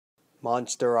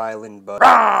Monster Island, bud.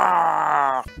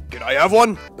 Can I have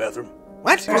one? Bathroom.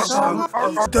 What?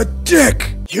 The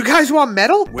dick! You guys want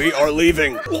metal? We are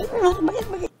leaving.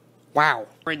 Wow.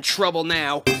 We're in trouble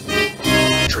now.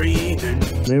 Tree.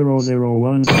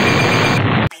 001.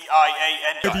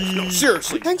 B-I-A-N.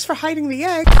 Seriously. Thanks for hiding the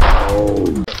egg.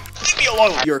 Leave me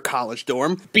alone. Your college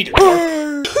dorm. Beat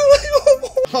it.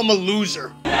 I'm a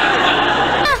loser.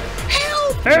 Help!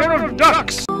 Pair of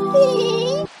ducks!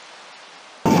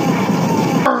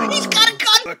 He's got a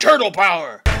gun! The turtle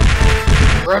power.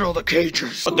 Rattle the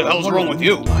cages. What the hell's wrong with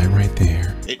you? Lie right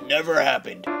there. It never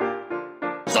happened.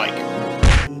 Psych.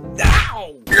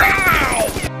 Ow!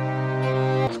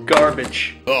 Ow!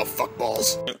 Garbage. Oh, fuck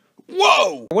balls.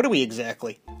 Whoa! What are we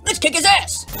exactly? Let's kick his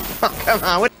ass! Oh, come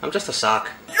on. What's I'm just a sock.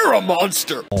 You're a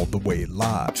monster. All the way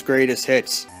live. greatest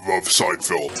hits? Love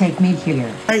Seinfeld. Take me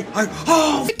here.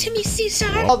 Oh! Timmy Caesar!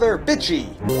 Oh, they're bitchy.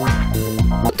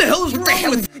 What the hell is wrong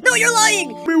with No, you're lying!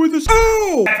 me with this?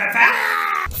 Oh!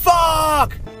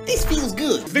 Fuck! This feels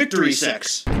good. Victory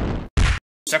sex.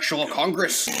 Sexual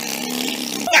congress.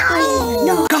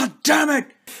 No! God damn it!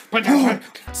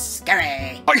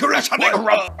 Scary!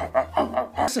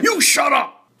 You shut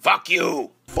up! Fuck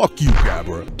you! Fuck you,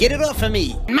 Gabra. Get it off of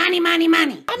me. Money, money,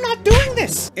 money! I'm not doing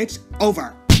this. It's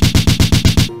over.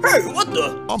 Hey, what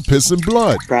the? I'm pissing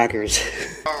blood. Crackers.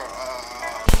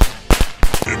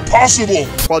 Impossible!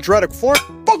 Quadratic fork.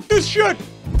 Fuck this shit!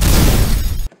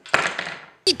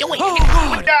 You doing?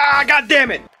 Ah, God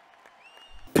damn it!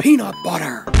 Peanut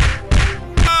butter.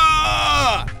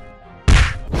 Ah!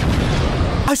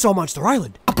 I saw Monster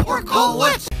Island. Oh,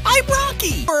 what? I'm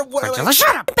Rocky! Godzilla,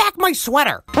 shut up. Back my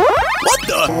sweater. What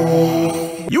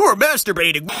the? You were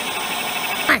masturbating.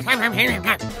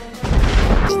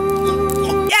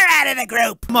 You're out of the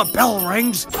group! My bell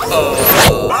rings.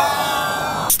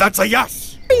 That's a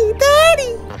yes. Hey,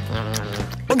 Daddy.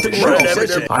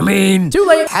 I mean, Too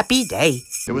late. Happy day.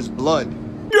 it was blood.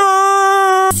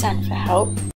 Send for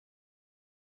help.